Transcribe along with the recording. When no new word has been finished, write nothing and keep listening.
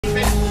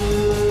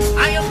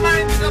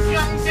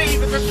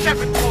the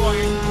shepherd boy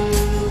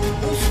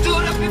who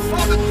stood up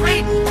before the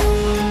great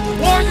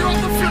warrior of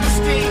the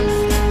Philistines.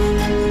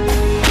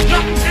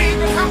 Young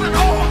David having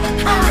all the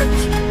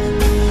courage.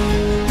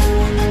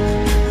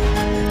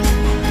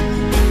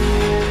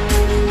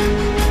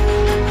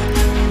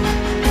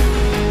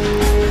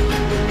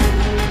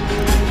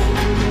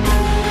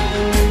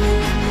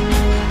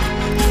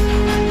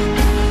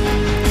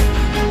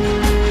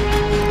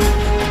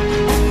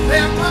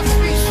 There must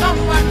be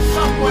someone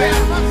somewhere.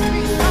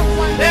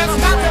 There's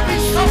got to be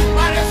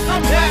somebody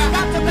somewhere. There's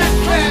got to be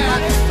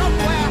somebody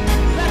somewhere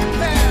that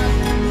cares.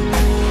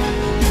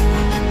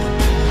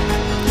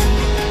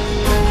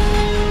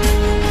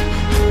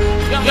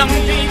 Young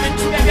David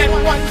took that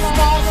one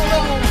small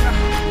stone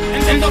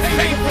in the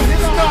faith of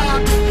his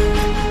God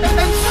and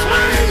then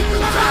slayed the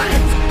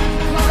giant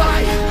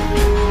Goliath.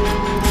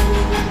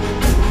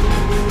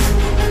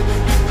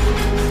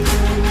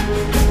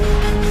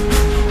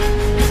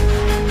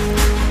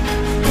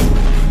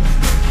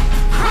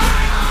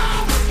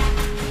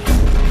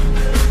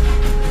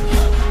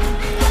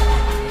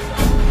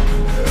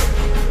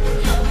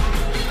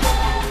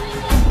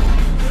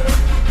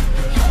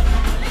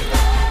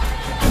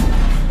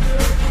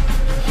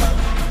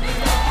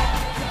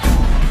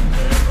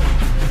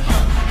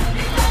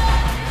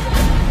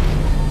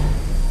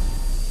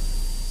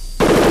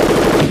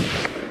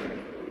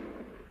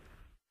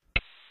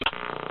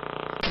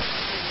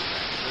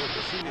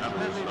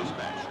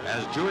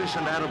 As Jewish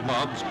and Arab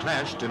mobs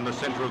clashed in the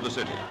center of the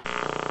city.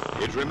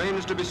 It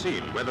remains to be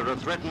seen whether a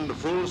threatened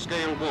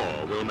full-scale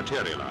war will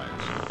materialize.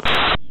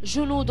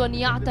 جنود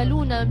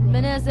يعتلون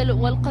المنازل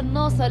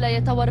والقناصة لا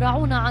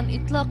يتورعون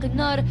عن إطلاق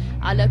النار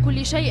على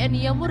كل شيء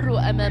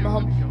يمر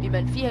أمامهم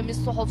بمن فيهم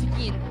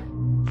الصحفيين.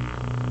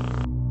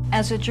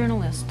 As a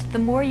journalist, the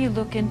more you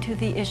look into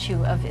the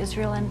issue of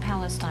Israel and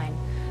Palestine,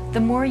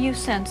 the more you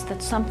sense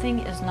that something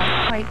is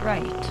not quite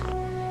right.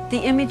 The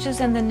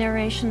images and the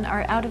narration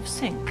are out of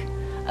sync,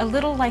 a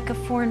little like a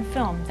foreign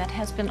film that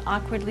has been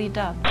awkwardly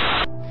dubbed.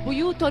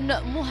 بيوت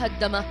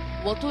مهدمة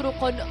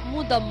وطرق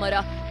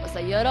مدمرة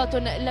وسيارات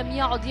لم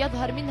يعد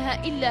يظهر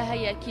منها إلا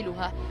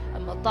هياكلها،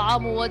 أما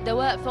الطعام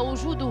والدواء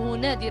فوجوده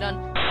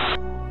نادرا.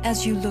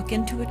 As you look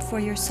into it for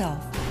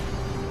yourself,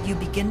 you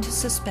begin to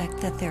suspect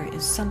that there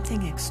is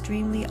something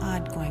extremely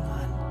odd going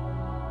on.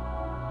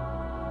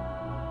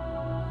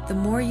 The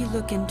more you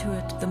look into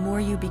it, the more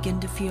you begin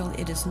to feel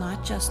it is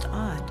not just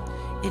odd,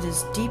 it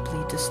is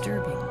deeply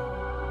disturbing.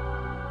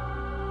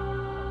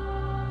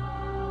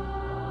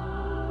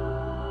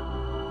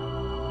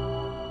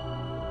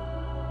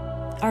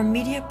 Our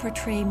media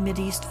portray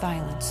Mideast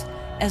violence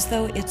as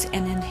though it's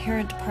an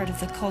inherent part of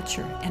the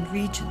culture and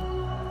region,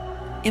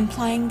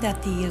 implying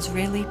that the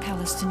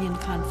Israeli-Palestinian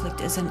conflict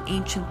is an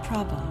ancient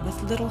problem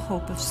with little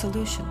hope of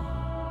solution.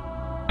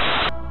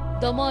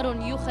 دمار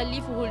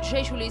يخلفه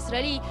الجيش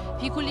الإسرائيلي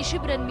في كل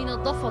شبر من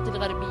الضفة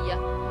الغربية.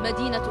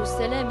 مدينة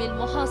السلام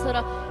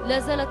المحاصرة لا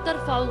زالت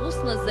ترفع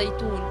غصن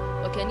الزيتون،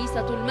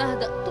 وكنيسة المهد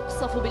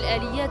تقصف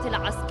بالآليات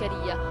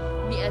العسكرية.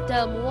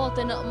 200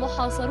 مواطن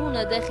محاصرون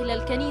داخل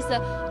الكنيسة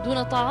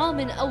دون طعام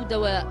أو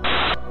دواء.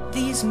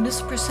 These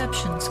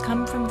misperceptions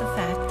come from the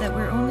fact that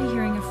we're only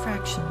hearing a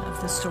fraction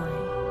of the story.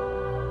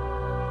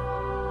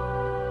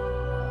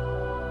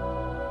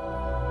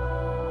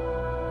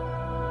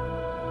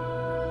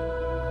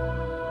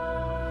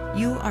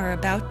 You are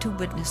about to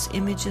witness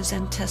images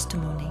and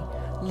testimony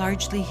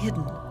largely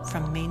hidden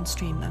from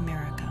mainstream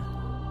America.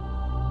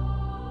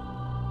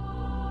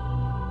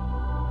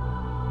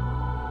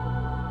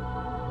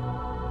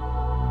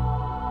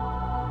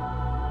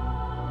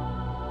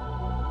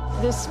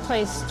 This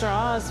place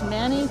draws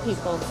many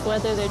people,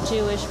 whether they're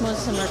Jewish,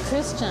 Muslim, or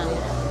Christian.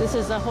 This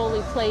is a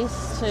holy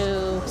place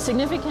to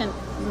significant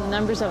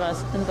numbers of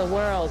us in the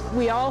world.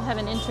 We all have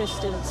an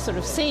interest in sort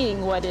of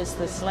seeing what is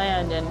this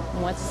land and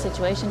what's the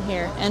situation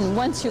here. And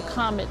once you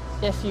come,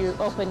 if you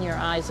open your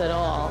eyes at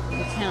all,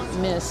 you can't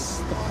miss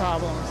the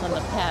problems and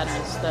the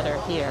patterns that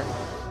are here.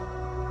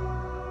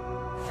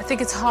 I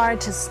think it's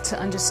hard to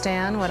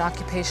understand what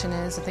occupation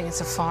is. I think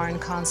it's a foreign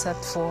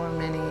concept for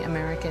many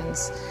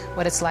Americans,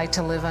 what it's like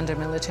to live under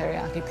military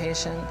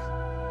occupation.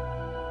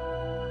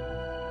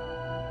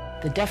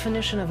 The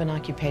definition of an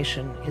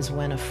occupation is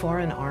when a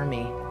foreign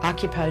army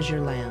occupies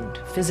your land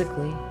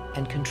physically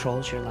and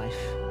controls your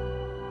life.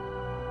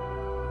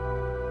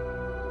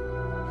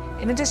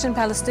 In addition,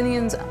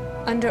 Palestinians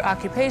under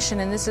occupation,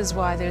 and this is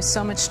why there's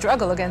so much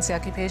struggle against the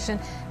occupation,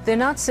 they're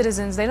not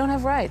citizens, they don't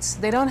have rights,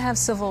 they don't have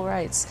civil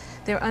rights.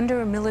 They're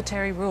under a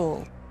military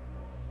rule.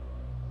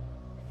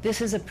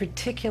 This is a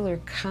particular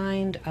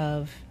kind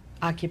of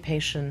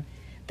occupation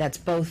that's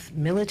both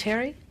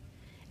military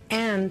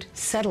and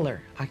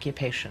settler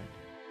occupation.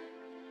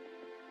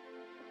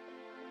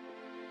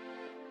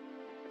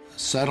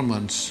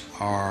 Settlements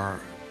are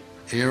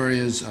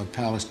areas of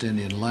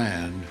Palestinian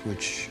land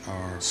which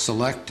are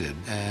selected,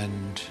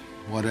 and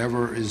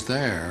whatever is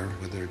there,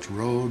 whether it's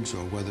roads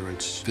or whether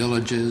it's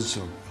villages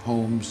or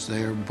homes,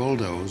 they are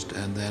bulldozed,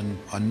 and then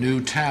a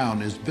new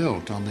town is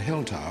built on the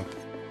hilltop.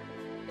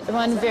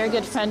 One very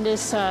good friend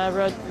is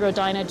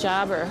Rodina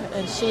Jabber,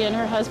 and she and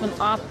her husband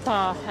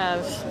Atta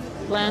have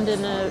land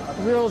in a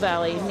rural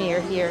valley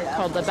near here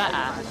called the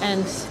Ba'a.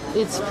 And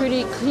it's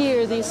pretty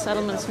clear these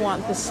settlements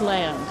want this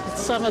land.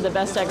 It's some of the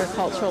best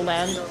agricultural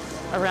land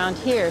around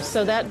here.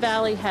 So that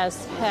valley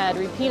has had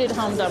repeated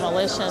home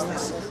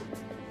demolitions.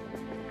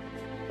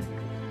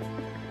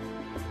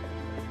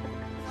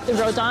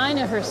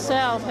 Rodina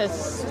herself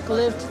has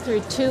lived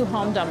through 2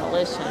 home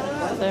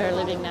demolitions. They're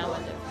living now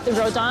in there.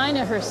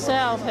 Rodina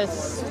herself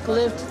has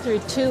lived through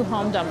 2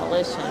 home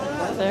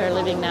demolitions. They're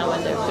living now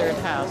in their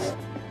 3rd house.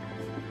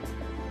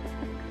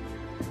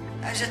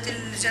 اجت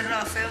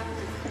الجرافه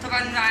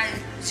وطبعا مع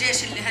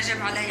الجيش اللي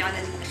هجم علي على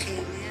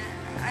الخيمه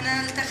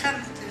انا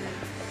التخمت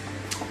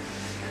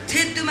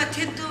تهدوا ما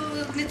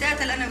تهدوا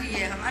بنتقاتل انا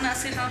وياهم انا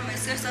اصيح اول ما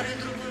يصير صاروا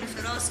يضربوني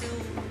في راسي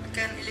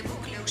وكان لي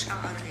بوكله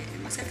وشعر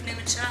هيك مسكني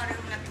من شعري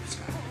ومنتف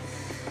شعري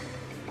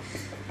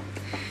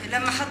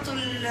لما حطوا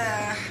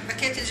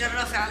بكيت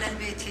الجرافه على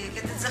البيت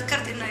هيك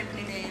تذكرت انه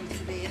ابني نايم في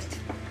البيت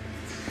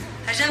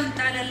هجمت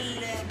على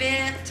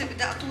البيت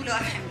بدي اطوله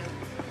احمله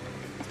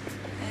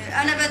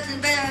أنا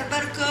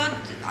بركض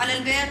على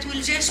البيت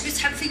والجيش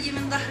بيسحب فيي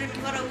من ظهري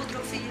من ورا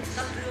وبضرب فيي في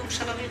ظهري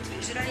وشلاليط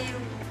في إجري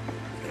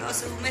وفي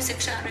راسي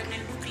وماسك شعري من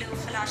البوكلة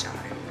وخلع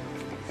شعري.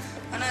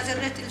 أنا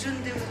جريت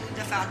الجندي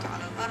ودفعته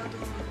على الأرض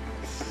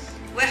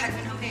واحد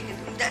منهم هيك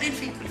مدقرين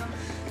فيه كلهم.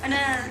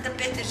 أنا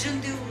دبيت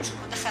الجندي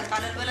ودخلت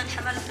على الولد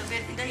حملته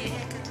بين إيدي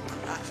هيك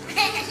طلعت.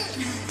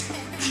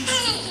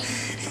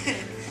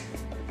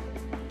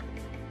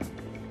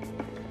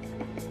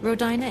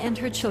 Rodina and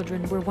her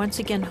children were once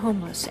again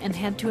homeless and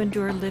had to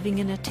endure living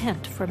in a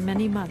tent for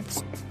many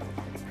months.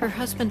 Her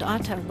husband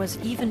Atta was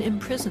even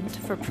imprisoned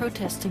for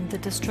protesting the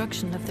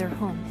destruction of their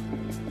home.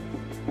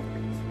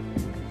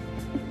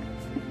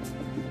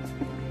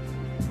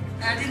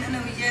 قاعدين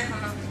أنا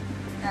وياهم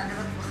قاعدة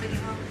بطبخ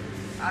لهم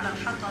على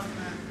الحطب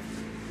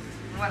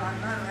مولع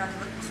النار وقاعدة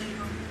بطبخ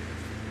لهم.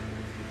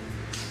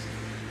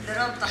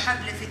 رابطة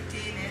حبلة في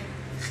التينة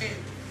خيط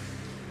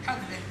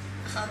حبلة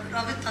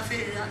رابطها في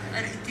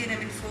عرق التينة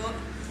من فوق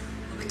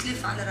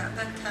وبتلف على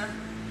رقبتها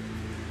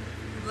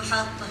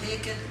وحاطة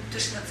هيك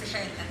بتشرب في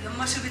حالها.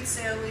 يما شو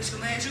بتساوي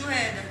شو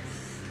هذا؟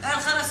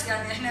 قال خلص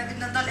يعني احنا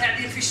بدنا نضل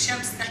قاعدين في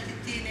الشمس تحت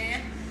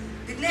التينة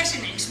بدناش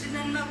نعيش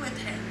بدنا نموت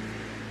حالنا.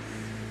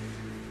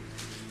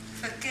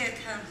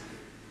 فكيتها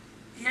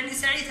يعني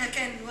ساعتها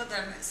كان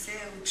الوضع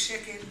مأساة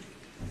وبشكل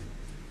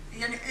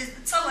يعني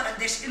تصور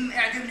قديش ام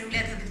قاعدة من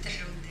اولادها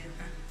بنتحروا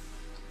قدامها.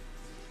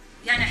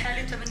 يعني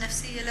حالتهم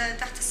النفسية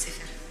تحت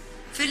الصفر.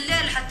 في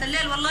الليل حتى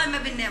الليل والله ما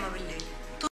بنناموا بالليل.